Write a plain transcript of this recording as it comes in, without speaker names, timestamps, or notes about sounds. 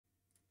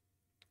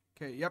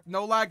Okay, yep,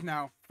 no lag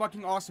now.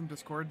 Fucking awesome,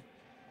 Discord.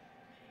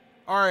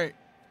 Alright.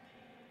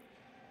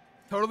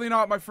 Totally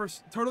not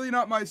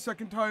my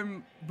second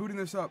time booting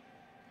this up.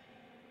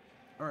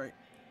 Alright.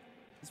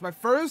 It's my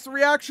first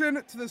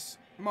reaction to this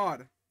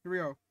mod. Here we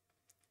go.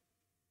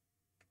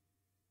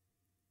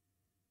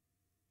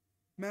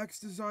 Max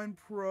Design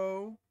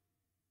Pro.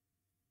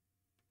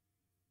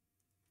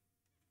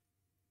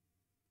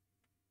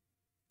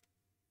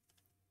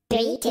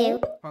 Three, two.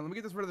 Hold on, let me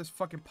get rid of this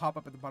fucking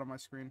pop-up at the bottom of my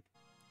screen.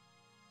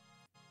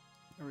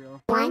 There we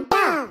go. One,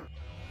 go.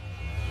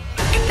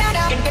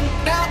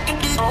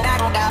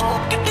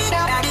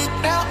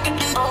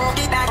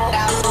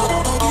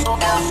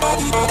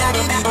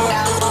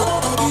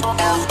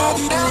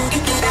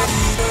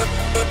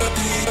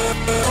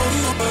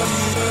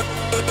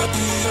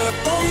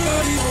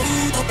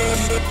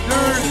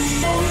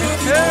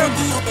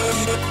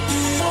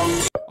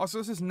 Also,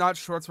 this is not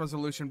shorts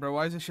resolution, bro.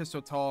 Why is this shit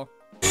so tall?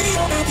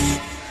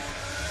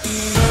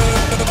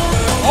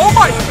 Oh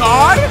my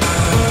god!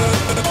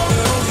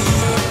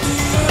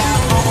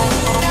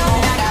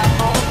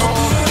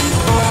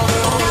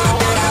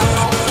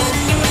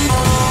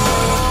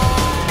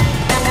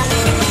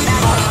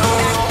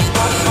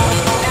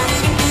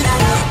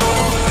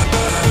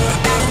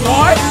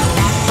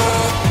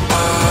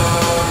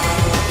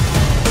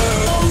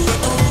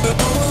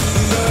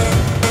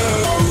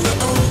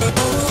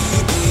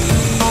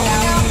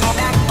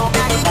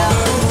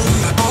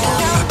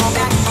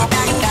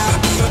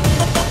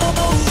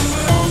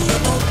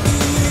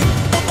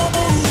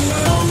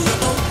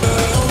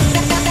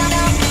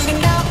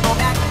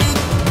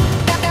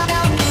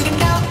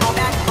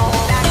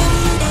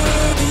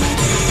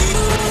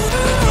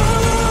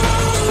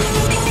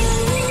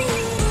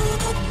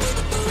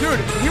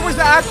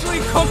 Actually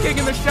cooking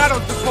in the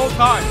shadows this whole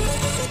time.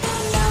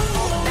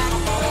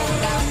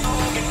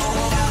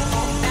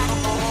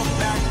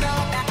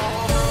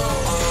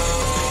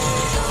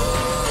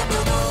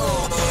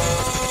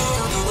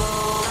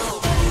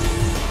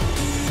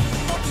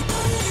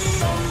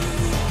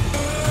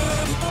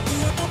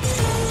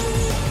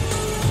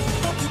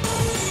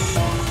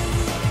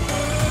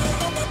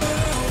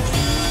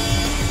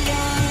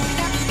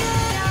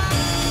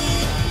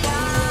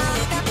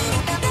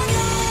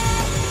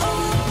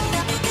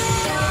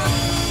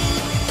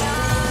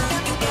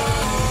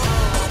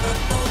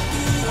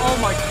 Oh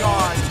my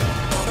god.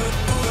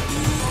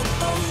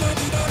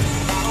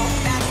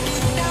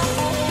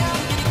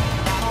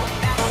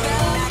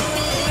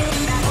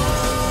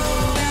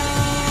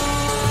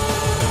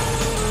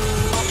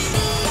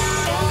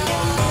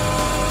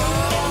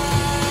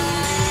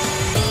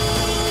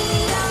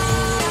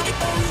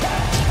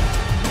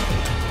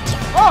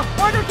 Oh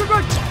my god,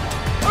 good.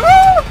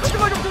 Oh,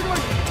 cooking like I'm cooking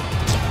like.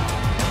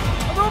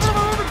 I'm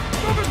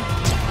moving.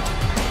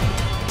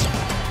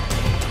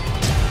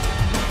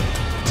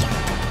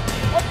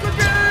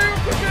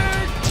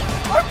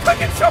 I'm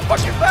clicking so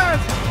fucking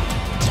fast!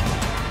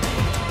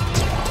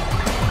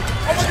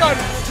 Oh my god!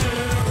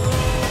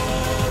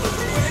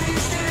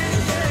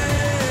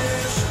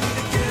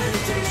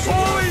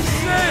 Holy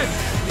shit!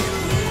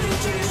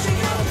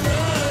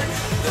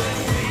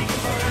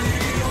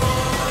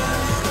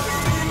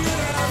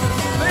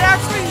 They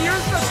actually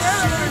used the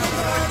characters!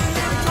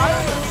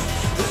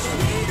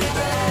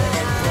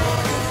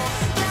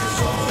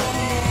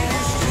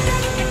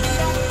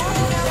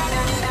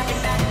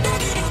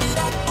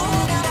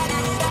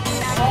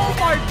 Oh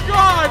my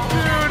god,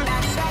 dude!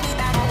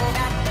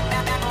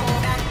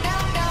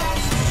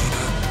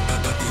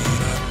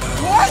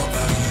 What?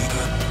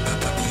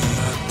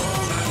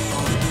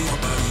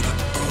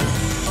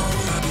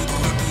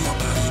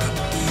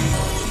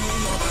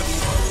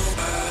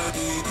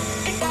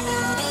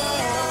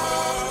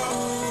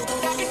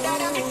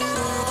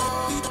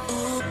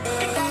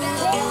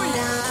 Holy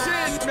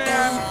shit,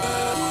 man!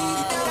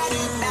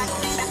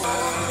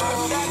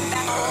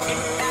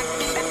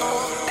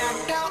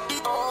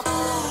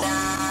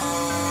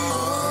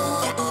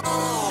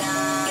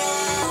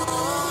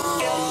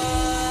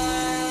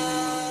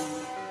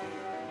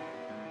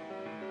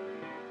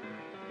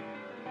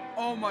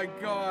 Oh my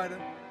god.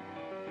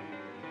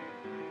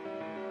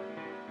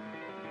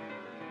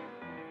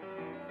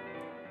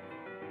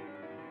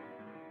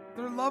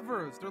 They're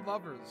lovers. They're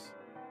lovers.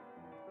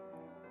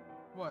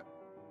 What?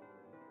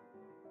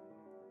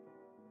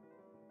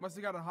 Must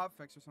have got a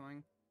hotfix or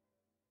something.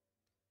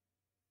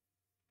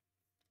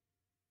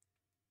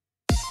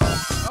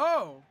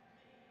 Oh!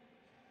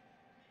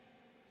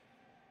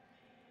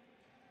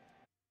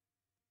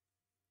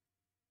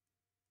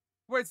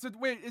 Wait, so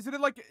wait, is it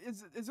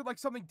like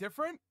something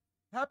different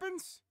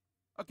happens?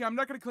 Okay, I'm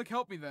not gonna click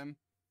help me then.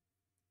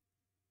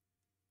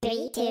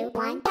 3, 2,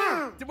 1,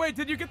 go. Wait,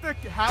 did you get the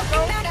hat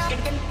though?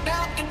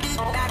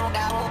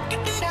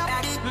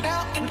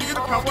 Did you get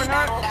the cowboy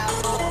hat?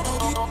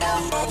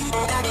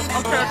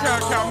 Okay,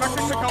 I'm not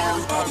gonna click help me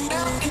this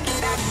time.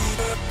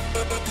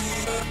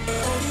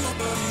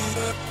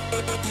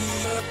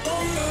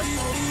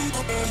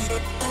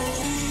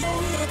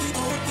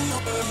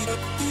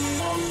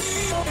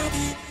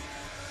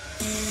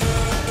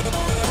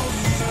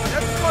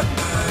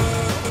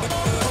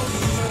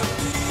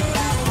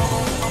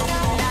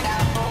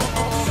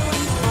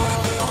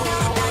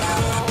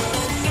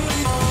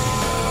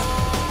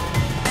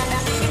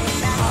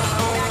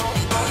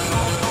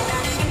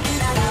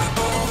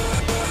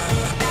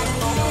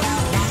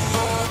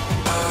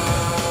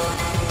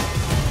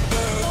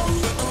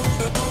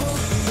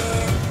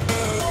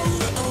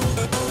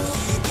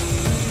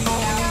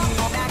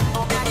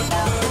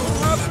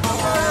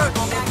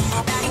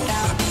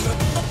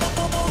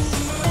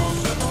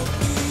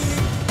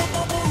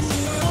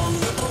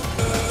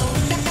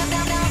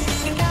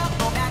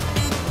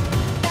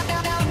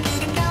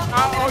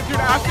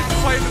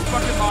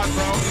 god,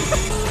 bro.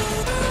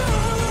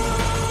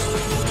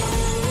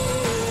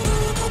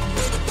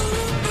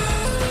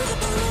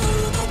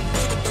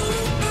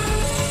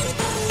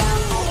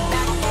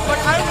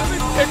 Like, I really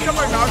picked up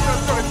my mouse and I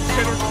started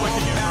finger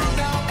clicking it, bro.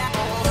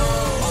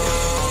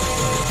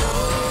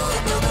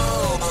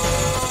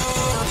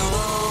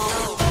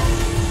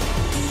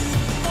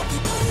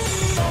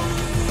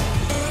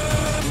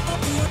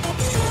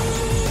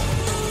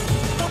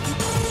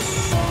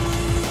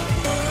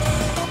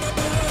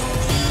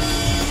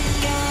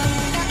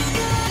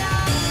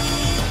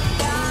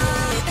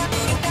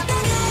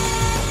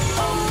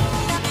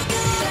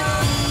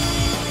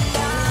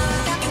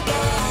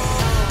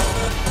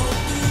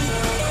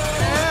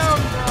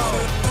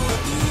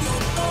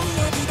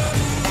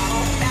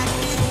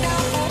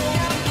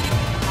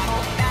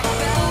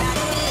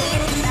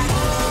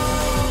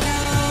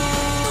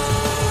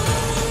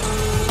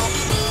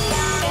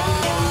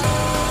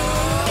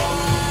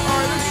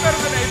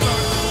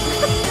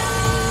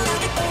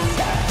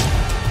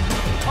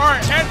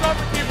 Alright, hands off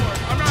the keyboard.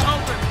 I'm not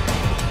helping.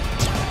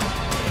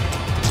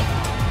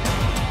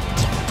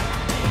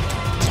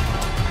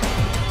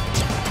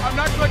 I'm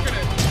not clicking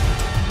it.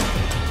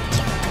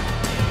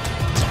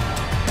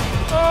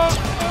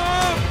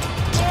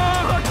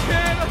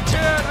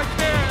 I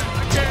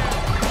can't.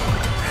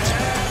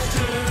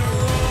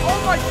 Oh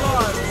my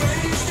god. I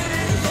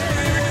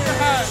didn't even get the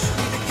hat.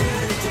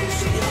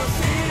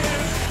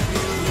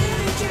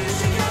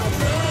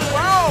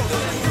 Wow,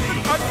 this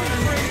is actually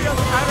crazy as a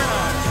pattern on.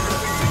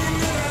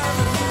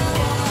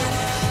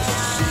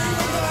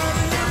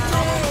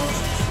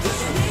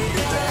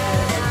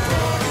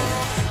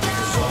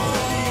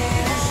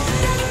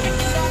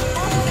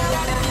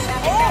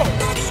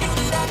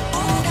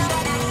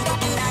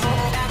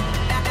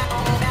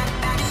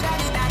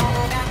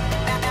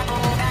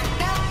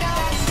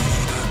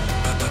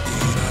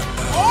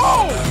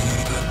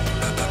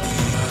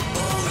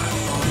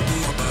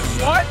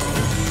 What?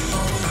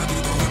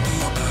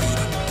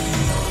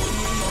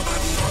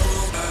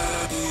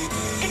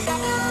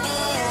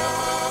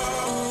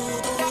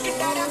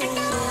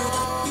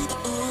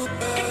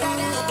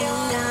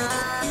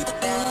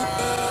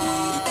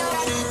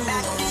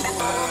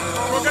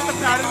 Go get the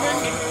pattern in.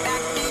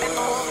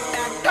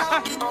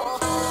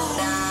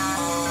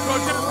 Go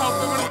get his help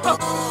him.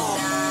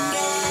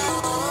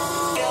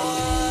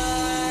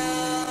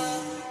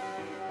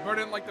 Bro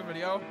didn't like the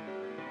video.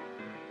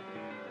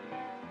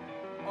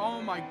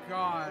 Oh my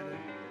god.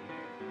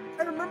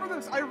 I remember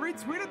this. I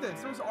retweeted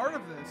this. There was art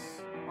of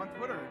this on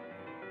Twitter.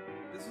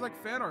 This is like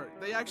fan art.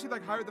 They actually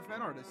like hired the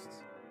fan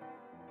artists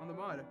on the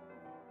mod.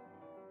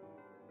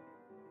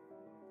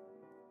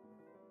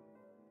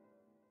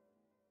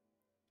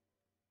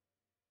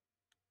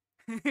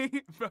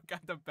 Bro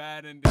got the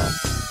bad ending.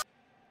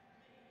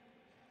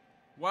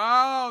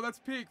 Wow, that's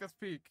peak. That's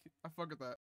peak. I fuck with that.